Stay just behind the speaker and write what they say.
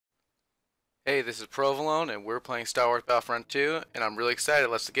Hey, this is Provolone, and we're playing Star Wars Battlefront 2, and I'm really excited.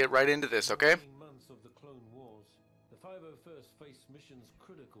 Let's get right into this, In the okay? opening months of the Clone Wars, the 501st faced missions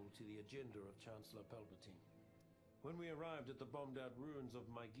critical to the agenda of Chancellor Palpatine. When we arrived at the bombed-out ruins of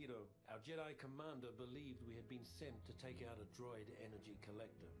Megiddo, our Jedi commander believed we had been sent to take out a droid energy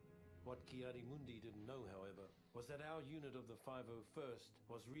collector. What Ki-Adi-Mundi didn't know, however, was that our unit of the 501st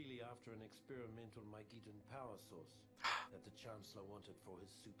was really after an experimental Megiddan power source that the Chancellor wanted for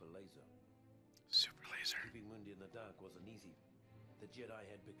his super laser. Super laser. Keeping Mundi in the dark wasn't easy. The Jedi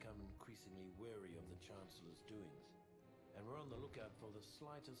had become increasingly wary of the Chancellor's doings, and were on the lookout for the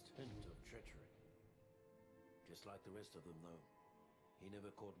slightest hint of treachery. Just like the rest of them, though, he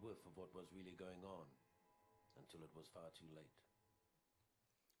never caught whiff of what was really going on, until it was far too late.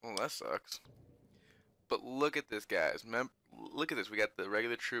 Well, that sucks. But look at this, guys. Look at this. We got the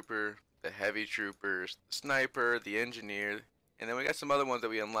regular trooper, the heavy troopers, the sniper, the engineer, and then we got some other ones that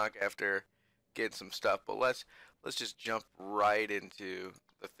we unlock after getting some stuff. But let's just jump right into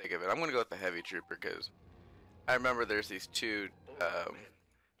the thick of it. I'm gonna go with the heavy trooper because I remember um, Today's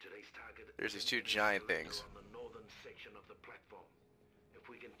target there's is these an two enemy giant collector things. on the northern section of the platform. If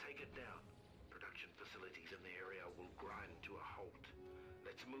we can take it down, production facilities in the area will grind to a halt.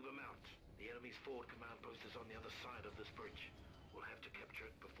 Let's move them out. The enemy's forward command post is on the other side of this bridge. We'll have to capture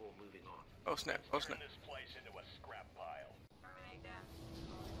it before moving on. Oh snap! Oh Turn snap! this place into a scrap pile. Terminate them.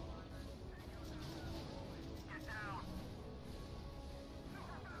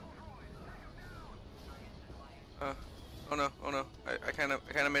 Uh, oh no! Oh no! I kind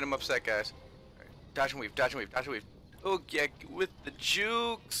of made him upset, guys. All right, dodge and weave! Dodge and weave! Dodge and weave! Oh yeah, with the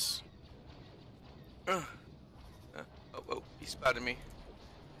jukes. Uh, oh, he spotted me.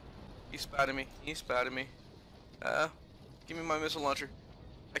 He spotted me. He spotted me. Give me my missile launcher.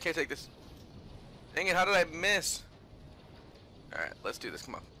 I can't take this. Dang it, how did I miss? Alright, let's do this.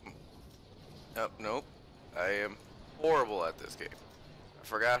 Come on. Oh, nope. I am horrible at this game. I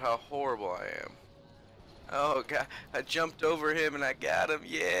forgot how horrible I am. Oh, God. I jumped over him and I got him.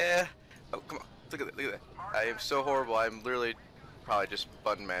 Yeah. Oh, come on. Look at that. Look at that. I am so horrible. I'm literally probably just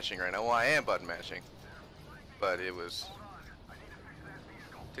button mashing right now. Well, I am button mashing. But it was...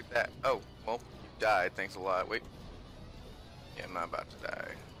 Took that. Oh, well, you died. Thanks a lot. Wait. Yeah, I'm not about to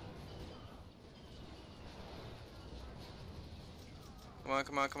die. Come on,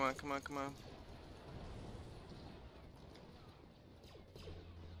 come on, come on, come on, come on.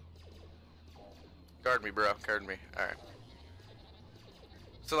 Guard me, bro. Guard me. Alright.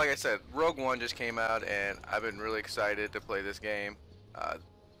 So like I said, Rogue One just came out, and I've been really excited to play this game.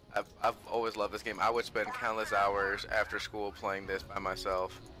 I've always loved this game. I would spend countless hours after school playing this by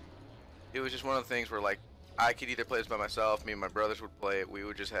myself. It was just one of the things where, like, I could either play this by myself, me and my brothers would play it. We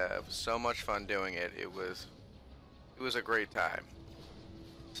would just have so much fun doing it. It was a great time.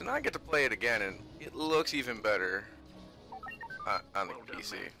 So now I get to play it again, and it looks even better on the Well done,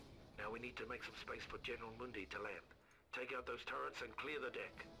 PC. man. Now we need to make some space for General Mundi to land. Take out those turrets and clear the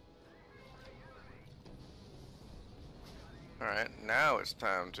deck. Alright, now it's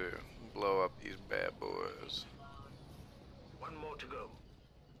time to blow up these bad boys. One more to go.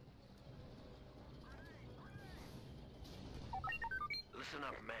 Listen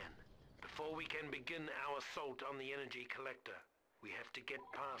up, man. Before we can begin our assault on the energy collector, we have to get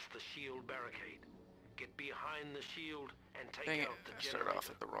past the shield barricade. Get behind the shield and take Dang it, out the I started generator. off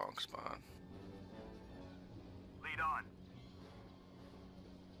at the wrong spawn. Lead on.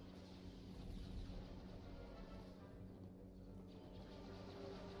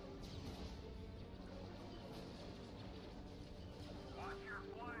 Watch your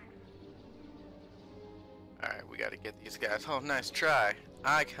flanks. Alright, we gotta get these guys. Oh, nice try.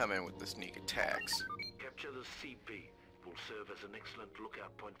 I come in with the sneak attacks. Capture the CP. It will serve as an excellent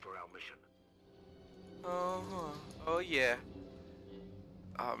lookout point for our mission. Oh yeah.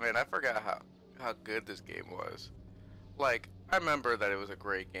 Oh man, I forgot how good this game was. Like, I remember that it was a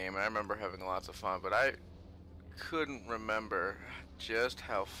great game, and I remember having lots of fun, but I couldn't remember just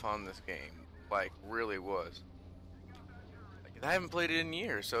how fun this game, like, really was. Like, I haven't played it in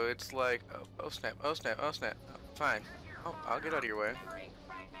years, so it's like, oh snap, oh snap, oh snap. Oh, fine. Oh, I'll get out of your way. Memory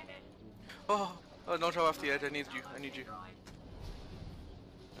fragmented. Oh, don't drop off the edge. I need you. I need you. Keep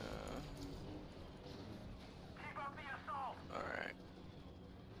up the assault. Alright.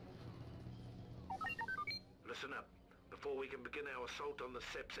 Listen up. Before we can begin our assault on the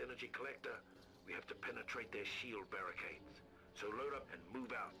SEP's energy collector, we have to penetrate their shield barricades. So load up and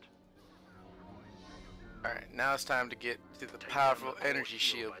move out. Alright, now it's time to get to the Take powerful down the core energy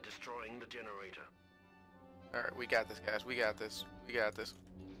shield. by destroying the generator. Alright, we got this, guys. We got this. We got this.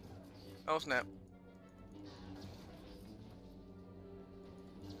 Oh, snap.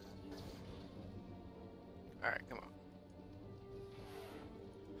 Alright, come on.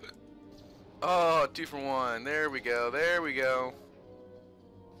 Oh, 2 for 1. There we go. There we go.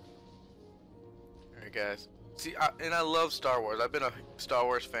 Alright, guys. See, and I love Star Wars. I've been a Star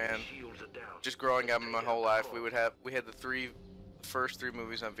Wars fan. Just growing up my whole life, we had the first three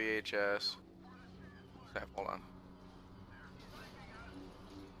movies on VHS. Hold on.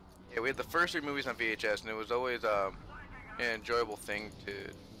 Yeah, we had the first 3 movies on VHS, and it was always an enjoyable thing to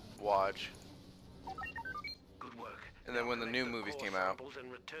watch. Good work. And then when the new movies came out,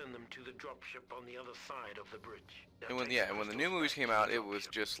 And return them to the dropship on the other side of the bridge. and when the new movies came out, it was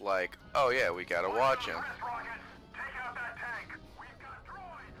just like, oh yeah, we gotta watch them. Press rockets. Take out that tank. We've got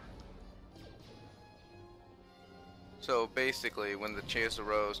droids. So basically, when the chance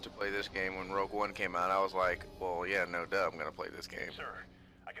arose to play this game, when Rogue One came out, I was like, well, yeah, no duh, I'm gonna play this game. Sir,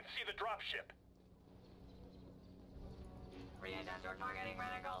 I can see the dropship. Re-identity targeting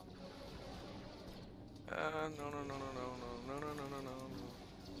reticle.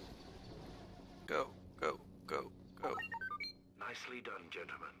 No. Go. Nicely done,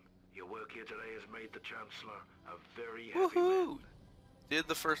 gentlemen. Your work here today has made the Chancellor a very happy Woohoo! man. Did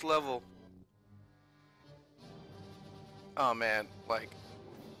the first level. Oh man, like,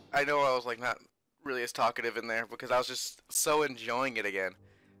 I know I was like not really as talkative in there because I was just so enjoying it again.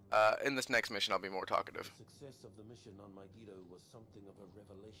 In this next mission, I'll be more talkative. The success of the mission on Megiddo was something of a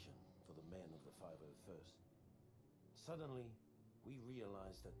revelation for the men of the 501st. Suddenly, we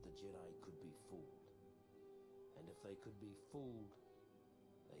realized that the Jedi could be fooled. And if they could be fooled,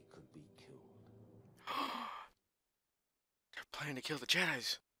 they could be killed. They're planning to kill the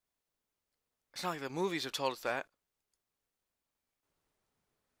Jedis. It's not like the movies have told us that.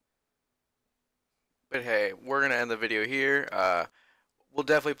 But hey, we're gonna end the video here. We'll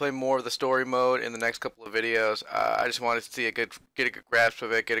definitely play more of the story mode in the next couple of videos. I just wanted to see get a good grasp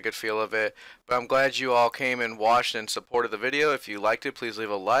of it, get a good feel of it. But I'm glad you all came and watched and supported the video. If you liked it, please leave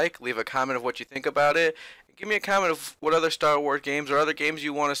a like, leave a comment of what you think about it. Give me a comment of what other Star Wars games or other games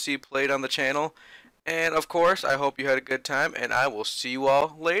you want to see played on the channel. And of course, I hope you had a good time, and I will see you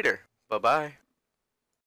all later. Bye-bye.